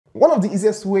One of the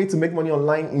easiest way to make money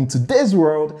online in today's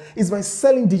world is by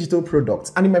selling digital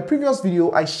products. And in my previous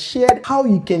video, I shared how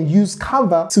you can use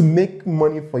Canva to make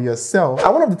money for yourself.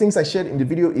 And one of the things I shared in the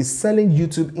video is selling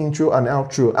YouTube intro and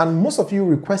outro. And most of you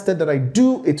requested that I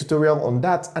do a tutorial on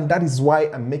that. And that is why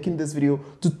I'm making this video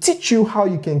to teach you how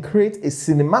you can create a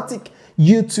cinematic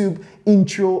YouTube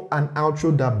intro and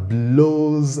outro that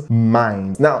blows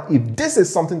minds. Now, if this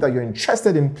is something that you're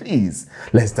interested in, please,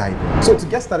 let's dive in. So to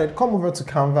get started, come over to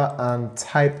Canva and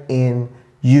type in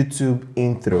YouTube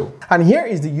intro. And here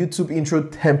is the YouTube intro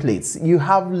templates. You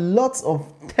have lots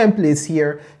of templates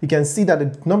here. You can see that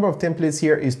the number of templates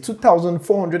here is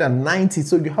 2,490.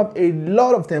 So you have a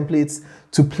lot of templates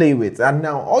to play with. And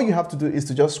now all you have to do is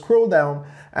to just scroll down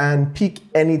and pick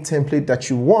any template that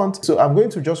you want. So I'm going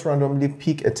to just randomly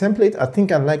pick a template. I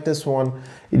think I like this one.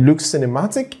 It looks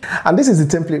cinematic. And this is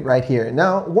the template right here.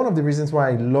 Now, one of the reasons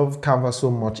why I love Canva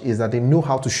so much is that they know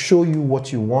how to show you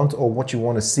what you want or what you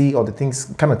want to see or the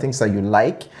kind of things that you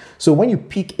like. So when you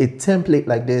pick a template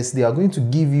like this, they are going to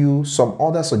give you some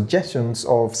other suggestions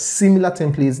of similar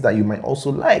templates that you might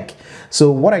also like.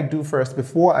 So what I do first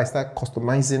before I start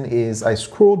customizing is I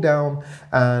scroll down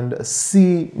and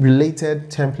see related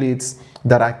templates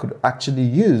that I could actually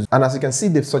use. And as you can see,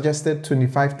 they've suggested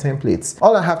 25 templates.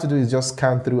 All I have to do is just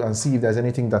scan through and see if there's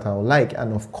anything that I would like.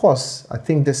 And of course, I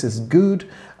think this is good.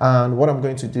 And what I'm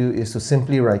going to do is to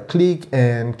simply right click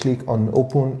and click on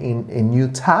open in a new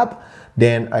tab.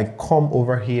 Then I come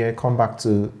over here, come back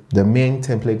to the main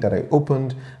template that I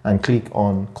opened and click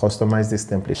on customize this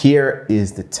template. Here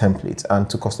is the template. And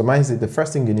to customize it, the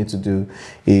first thing you need to do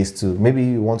is to maybe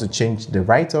you want to change the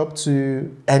write-up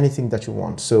to anything that you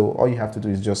want. So all you have to do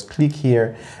is just click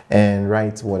here and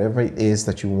write whatever it is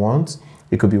that you want.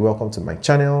 It could be welcome to my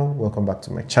channel, welcome back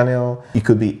to my channel. It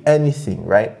could be anything,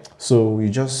 right? So you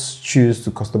just choose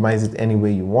to customize it any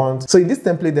way you want. So in this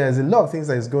template, there's a lot of things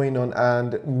that is going on.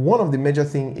 And one of the major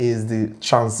things is the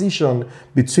transition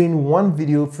between one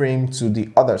video frame to the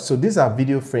other. So these are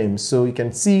video frames. So you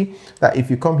can see that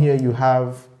if you come here, you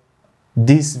have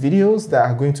these videos that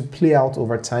are going to play out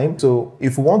over time. So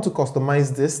if we want to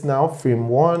customize this now, frame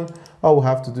one, all we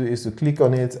have to do is to click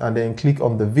on it and then click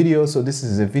on the video. So this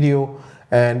is a video.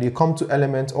 And you come to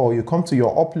element or you come to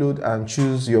your upload and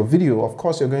choose your video. Of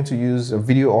course, you're going to use a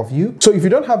video of you. So if you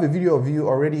don't have a video of you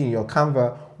already in your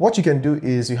Canva, what you can do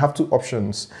is you have two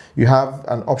options. You have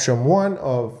an option one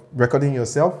of recording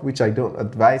yourself, which I don't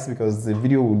advise because the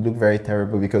video will look very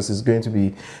terrible because it's going to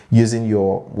be using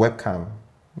your webcam,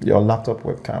 your laptop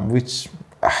webcam, which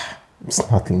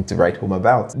it's nothing to write home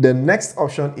about. The next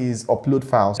option is upload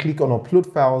files. Click on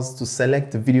upload files to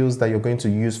select the videos that you're going to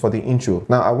use for the intro.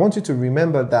 Now, I want you to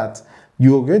remember that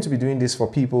you're going to be doing this for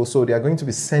people, so they are going to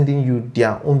be sending you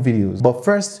their own videos. But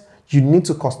first, you need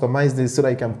to customize this so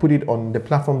that you can put it on the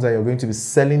platforms that you're going to be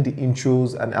selling the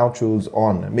intros and outros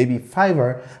on. Maybe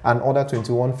Fiverr and other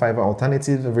 21 Fiverr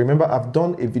alternatives. Remember, I've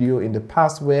done a video in the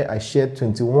past where I shared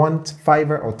 21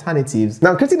 Fiverr alternatives.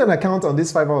 Now, creating an account on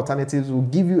these Fiverr alternatives will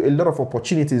give you a lot of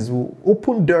opportunities, will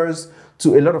open doors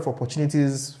to a lot of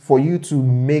opportunities for you to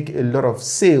make a lot of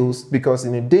sales, because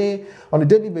in a day, on a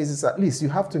daily basis, at least you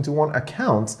have 21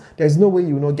 accounts. There's no way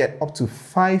you will not get up to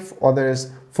 5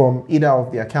 others from either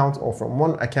of the accounts or from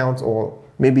one account or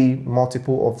maybe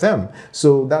multiple of them.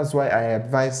 So that's why I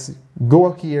advise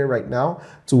go here right now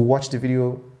to watch the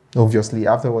video, obviously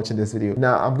after watching this video.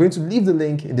 Now I'm going to leave the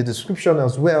link in the description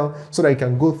as well so that you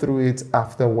can go through it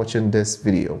after watching this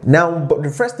video. Now, but the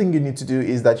first thing you need to do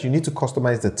is that you need to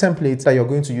customize the template that you're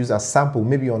going to use as sample,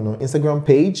 maybe on your Instagram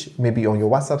page, maybe on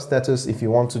your WhatsApp status if you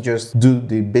want to just do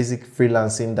the basic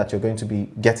freelancing that you're going to be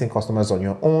getting customers on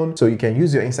your own. So you can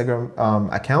use your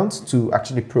Instagram account to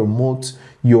actually promote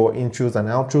your intros and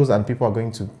outros, and people are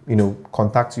going to,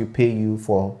 contact you, pay you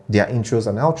for their intros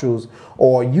and outros.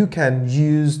 Or you can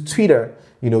use Twitter,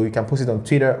 you can post it on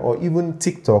Twitter or even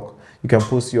TikTok. You can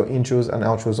post your intros and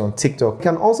outros on TikTok. You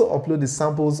can also upload the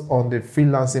samples on the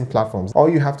freelancing platforms. All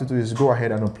you have to do is go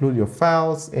ahead and upload your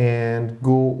files and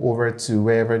go over to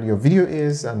wherever your video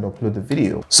is and upload the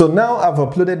video. So now I've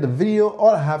uploaded the video. All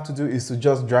I have to do is to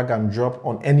just drag and drop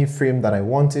on any frame that I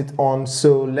want it on.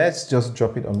 So let's just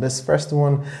drop it on this first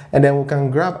one, and then we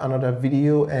can grab another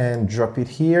video and drop it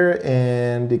here,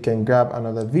 and you can grab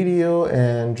another video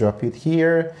and drop it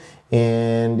here,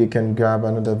 and you can grab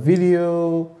another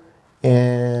video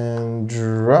and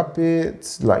drop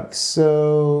it like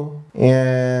so,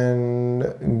 and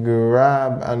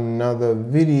grab another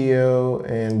video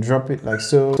and drop it like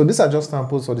so. So these are just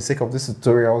samples for the sake of this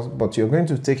tutorial, but you're going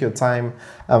to take your time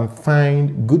and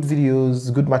find good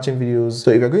videos, good matching videos.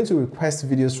 So if you're going to request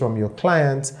videos from your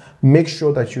clients, make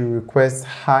sure that you request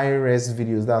high-res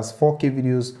videos, that's 4K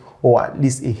videos, or at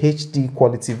least a HD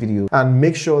quality video, and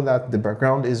make sure that the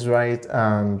background is right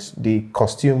and the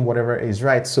costume, whatever, is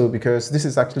right. So because this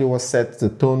is actually what sets the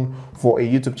tone for a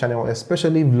YouTube channel,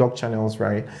 especially vlog channels,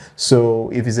 right? So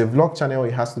if it's a vlog channel,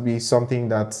 it has to be something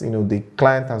that, you know, the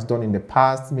client has done in the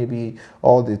past, maybe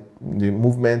all the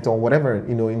movement or whatever,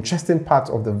 you know, interesting parts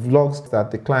of the vlogs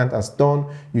that the client has done.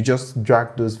 You just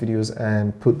drag those videos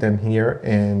and put them here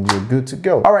and you're good to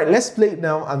go. All right, let's play it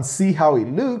now and see how it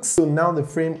looks. So now the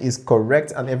frame is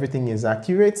correct and everything is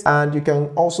accurate, and you can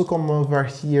also come over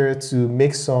here to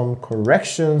make some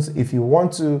corrections if you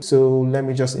want to. So let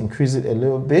me just increase it a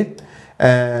little bit.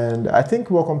 And I think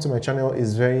welcome to my channel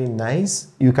is very nice.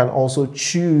 You can also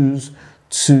choose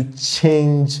to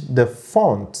change the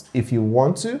font if you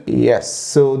want to. Yes,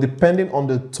 so depending on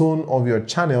the tone of your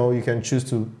channel, you can choose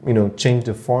to, you know, change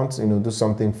the font, you know, do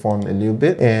something fun a little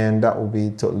bit, and that will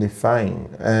be totally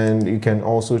fine. And you can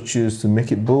also choose to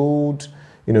make it bold,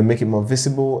 you know, make it more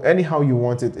visible. Anyhow you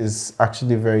want it is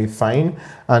actually very fine.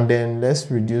 And then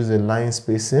let's reduce the line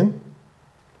spacing.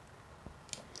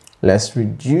 Let's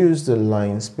reduce the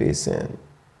line spacing.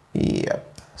 Yep.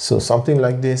 So something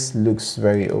like this looks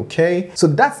very okay. So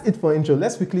that's it for intro.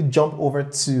 Let's quickly jump over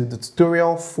to the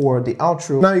tutorial for the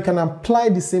outro. Now you can apply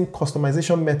the same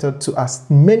customization method to as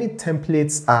many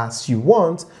templates as you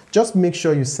want. Just make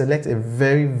sure you select a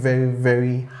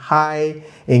very high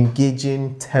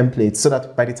engaging template so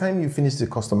that by the time you finish the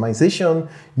customization,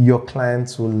 your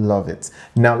clients will love it.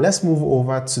 Now let's move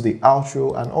over to the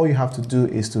outro, and all you have to do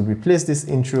is to replace this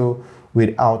intro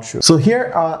with outro. So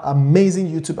here are amazing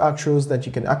YouTube outros that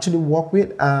you can actually work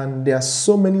with, and there are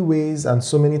so many ways and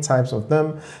so many types of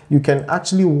them. You can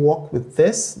actually work with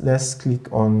this. Let's click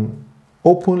on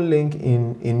open link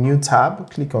in a new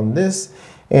tab, click on this,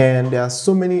 and there are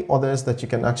so many others that you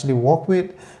can actually work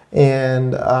with.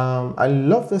 And I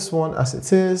love this one as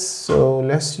it is, so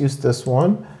let's use this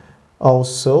one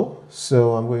also.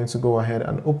 So I'm going to go ahead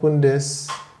and open this.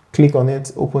 Click on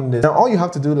it, open this. Now all you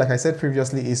have to do, like I said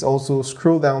previously, is also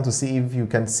scroll down to see if you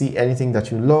can see anything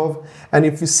that you love. And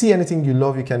if you see anything you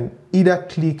love, you can either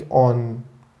click on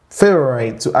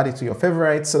favorite to add it to your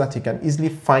favorites so that you can easily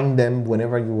find them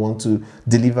whenever you want to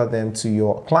deliver them to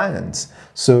your clients.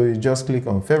 So you just click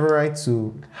on favorite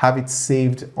to have it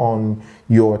saved on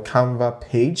your Canva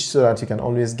page so that you can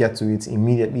always get to it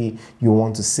immediately you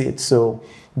want to see it. So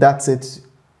that's it.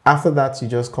 After that, you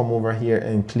just come over here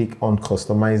and click on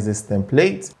customize this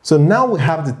template. So now we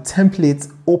have the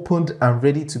template opened and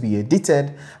ready to be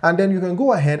edited, and then you can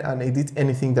go ahead and edit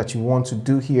anything that you want to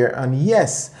do here. And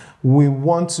yes, we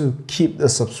want to keep the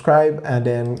subscribe and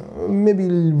then maybe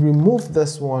remove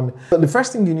this one. But the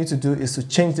first thing you need to do is to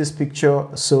change this picture.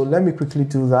 So let me quickly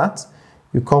do that.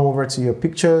 You come over to your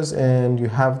pictures and you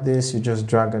have this, you just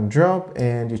drag and drop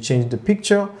and you change the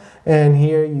picture, and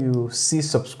here you see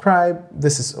subscribe.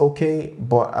 This is okay,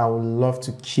 but I would love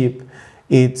to keep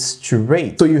it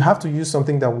straight. So you have to use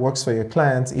something that works for your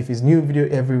clients. If it's new video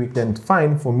every week, then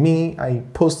fine. For me, I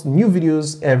post new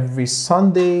videos every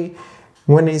Sunday,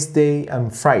 Wednesday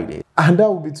and Friday, and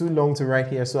that would be too long to write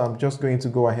here. So I'm just going to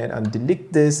go ahead and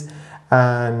delete this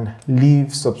and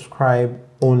leave subscribe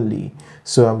only.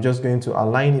 So I'm just going to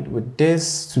align it with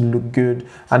this to look good.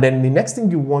 And then the next thing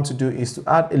you want to do is to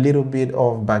add a little bit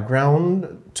of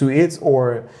background to it,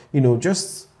 or, you know,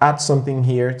 just add something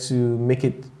here to make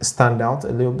it stand out a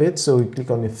little bit. So you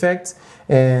click on effect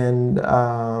and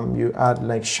you add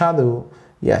like shadow.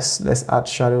 Yes, let's add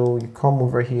shadow. You come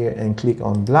over here and click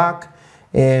on black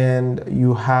and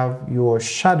you have your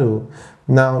shadow.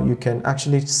 Now you can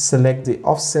actually select the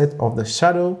offset of the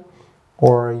shadow,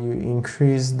 or you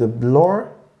increase the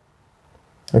blur,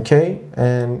 okay,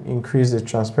 and increase the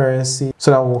transparency so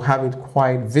that we'll have it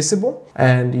quite visible.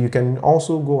 And you can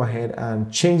also go ahead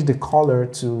and change the color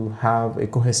to have a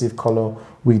cohesive color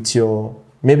with your,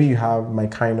 maybe you have my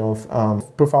kind of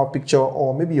profile picture,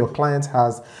 or maybe your client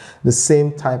has the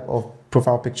same type of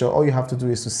profile picture. All you have to do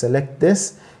is to select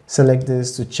this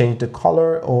to change the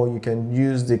color, or you can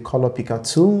use the color picker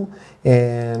tool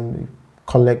and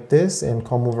collect this and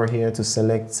come over here to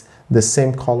select the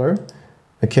same color,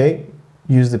 okay,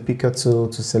 use the picker tool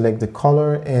to select the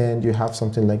color, and you have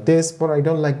something like this. But I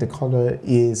don't like the color,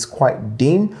 is quite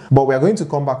dim, but we are going to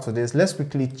come back to this. Let's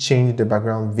quickly change the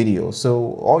background video.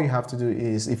 So all you have to do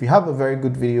is, if you have a very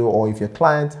good video, or if your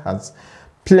client has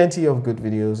plenty of good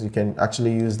videos, you can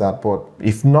actually use that. But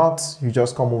if not, you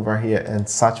just come over here and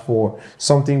search for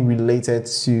something related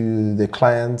to the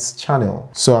client's channel.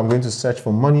 So I'm going to search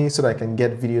for money so that I can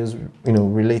get videos,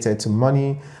 related to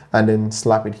money, and then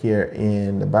slap it here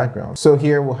in the background. So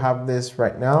here we'll have this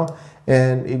right now,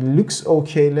 and it looks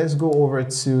okay. Let's go over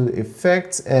to the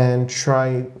effects and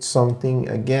try something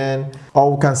again.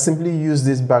 Or we can simply use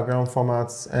this background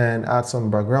format and add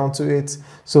some background to it.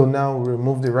 So now we'll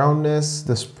remove the roundness,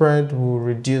 the spread, we'll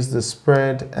reduce the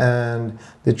spread, and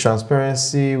the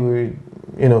transparency, we'll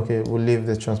leave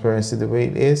the transparency the way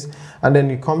it is. And then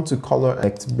you come to color,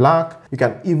 select black. You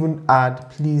can even add,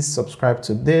 please subscribe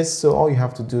to this. So all you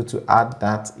have to do to add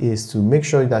that is to make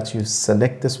sure that you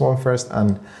select this one first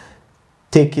and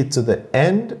take it to the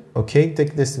end. Okay,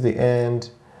 take this to the end,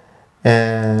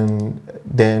 and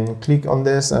then click on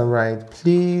this and write,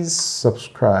 please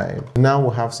subscribe. Now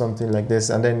we'll have something like this,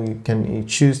 and then you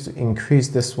choose to increase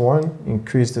this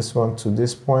one to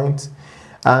this point.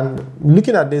 And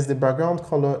looking at this, the background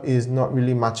color is not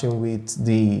really matching with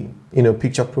the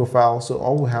picture profile. So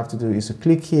all we have to do is to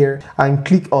click here and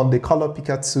click on the color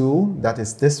picker tool, that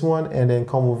is this one, and then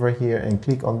come over here and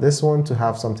click on this one to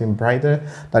have something brighter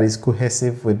that is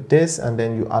cohesive with this, and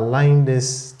then you align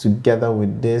this together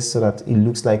with this so that it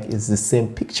looks like it's the same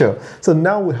picture. So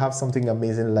now we have something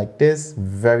amazing like this,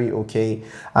 very okay.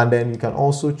 And then you can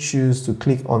also choose to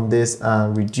click on this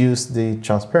and reduce the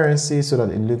transparency so that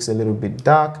it looks a little bit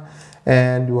dark.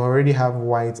 And we already have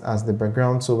white as the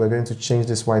background, so we're going to change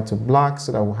this white to black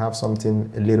so that we'll have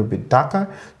something a little bit darker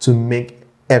to make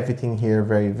everything here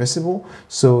very visible.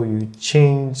 So you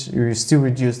still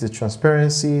reduce the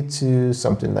transparency to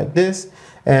something like this,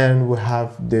 and we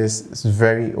have this. It's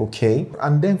very okay.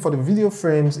 And then for the video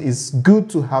frames, it's good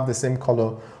to have the same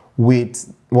color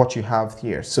with what you have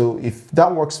here. So if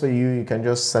that works for you, you can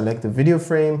just select the video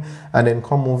frame and then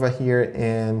come over here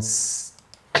and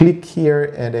click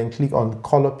here, and then click on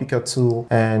color picker tool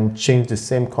and change the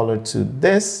same color to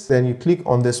this. Then you click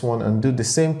on this one and do the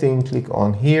same thing. Click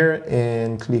on here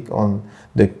and click on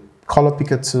the color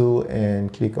picker tool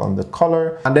and click on the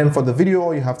color. And then for the video,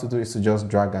 all you have to do is to just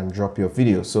drag and drop your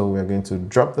video. So we're going to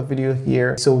drop the video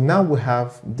here. So now we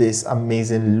have this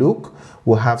amazing look.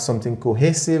 We'll have something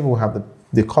cohesive. We'll have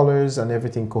the colors and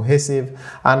everything cohesive.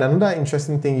 And another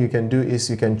interesting thing you can do is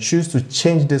you can choose to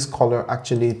change this color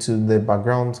actually to the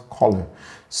background color,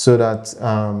 so that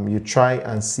you try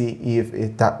and see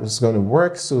if that is going to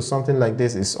work. So something like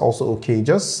this is also okay.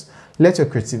 Just let your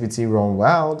creativity run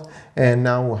wild, and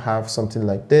now we'll have something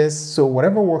like this. So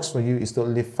whatever works for you is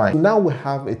totally fine. So now we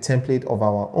have a template of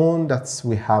our own that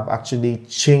we have actually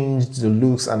changed the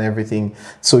looks and everything.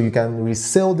 So you can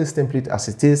resell this template as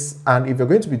it is. And if you're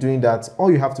going to be doing that, all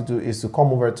you have to do is to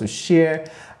come over to share,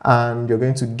 and you're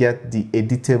going to get the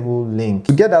editable link.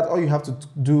 To get that, all you have to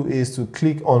do is to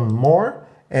click on more,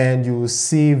 and you will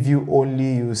see view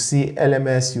only, you will see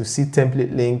LMS, you see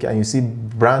template link, and you see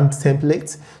brand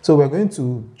template. So we're going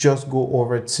to just go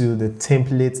over to the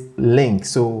template link.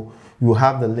 So you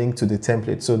have the link to the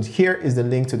template. So here is the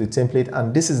link to the template,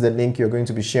 and this is the link you're going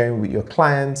to be sharing with your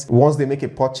clients. Once they make a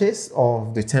purchase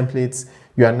of the templates,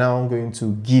 you are now going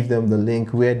to give them the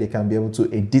link where they can be able to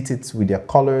edit it with their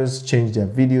colors, change their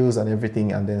videos and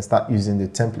everything, and then start using the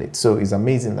template. So it's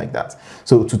amazing like that.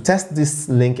 So to test this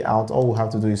link out, all we have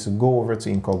to do is to go over to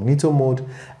incognito mode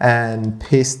and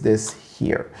paste this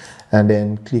here, and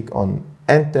then click on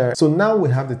enter. So now we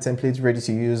have the template ready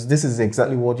to use. This is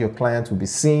exactly what your client will be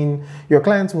seeing. Your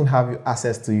client won't have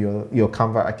access to your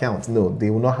Canva account. No, they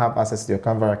will not have access to your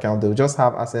Canva account. They'll just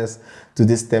have access to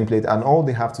this template, and all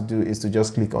they have to do is to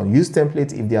just click on use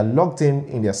template. If they are logged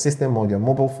in their system or their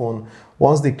mobile phone,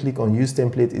 once they click on use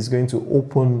template, it's going to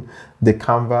open the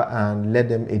Canva and let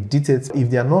them edit it. If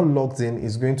they are not logged in,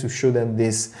 it's going to show them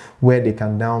this where they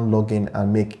can now log in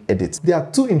and make edits. There are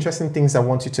two interesting things I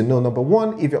want you to know. Number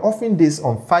one, if you're offering this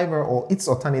on Fiverr or It's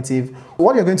Alternative,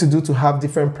 what you're going to do to have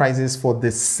different prices for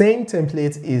the same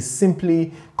template is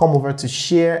simply come over to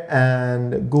share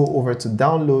and go over to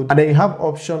download, and then you have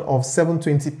option of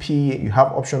 720p, you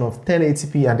have option of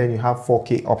 1080p, and then you have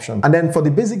 4K option. And then for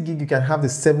the basic gig, you can have the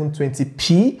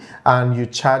 720p and you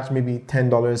charge maybe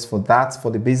 $10 for that for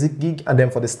the basic gig, and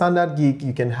then for the standard gig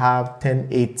you can have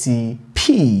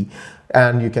 1080p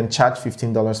and you can charge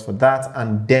 $15 for that.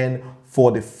 And then for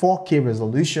the 4K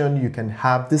resolution. You can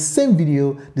have the same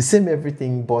video, the same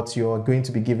everything, but you're going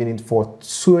to be giving it for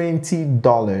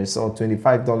 $20 or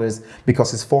 $25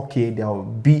 because it's 4K. There will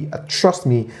be a, trust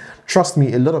me,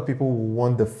 a lot of people will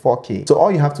want the 4K. So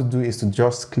all you have to do is to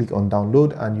just click on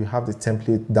download, and you have the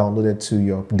template downloaded to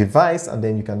your device, and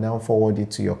then you can now forward it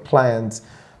to your client.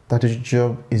 That your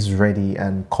job is ready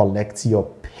and collect your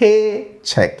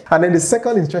paycheck. And then the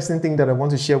second interesting thing that I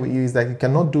want to share with you is that you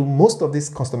cannot do most of this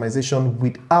customization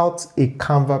without a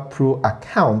Canva Pro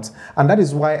account. And that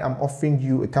is why I'm offering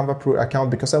you a Canva Pro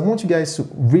account, because I want you guys to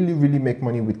really make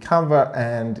money with Canva.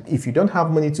 And if you don't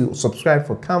have money to subscribe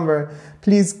for Canva,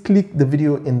 please click the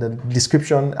video in the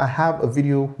description. I have a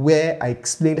video where I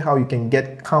explained how you can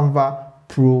get Canva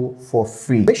Pro for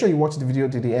free. Make sure you watch the video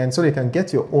to the end so you can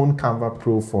get your own Canva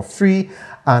Pro for free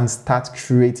and start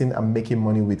creating and making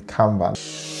money with Canva.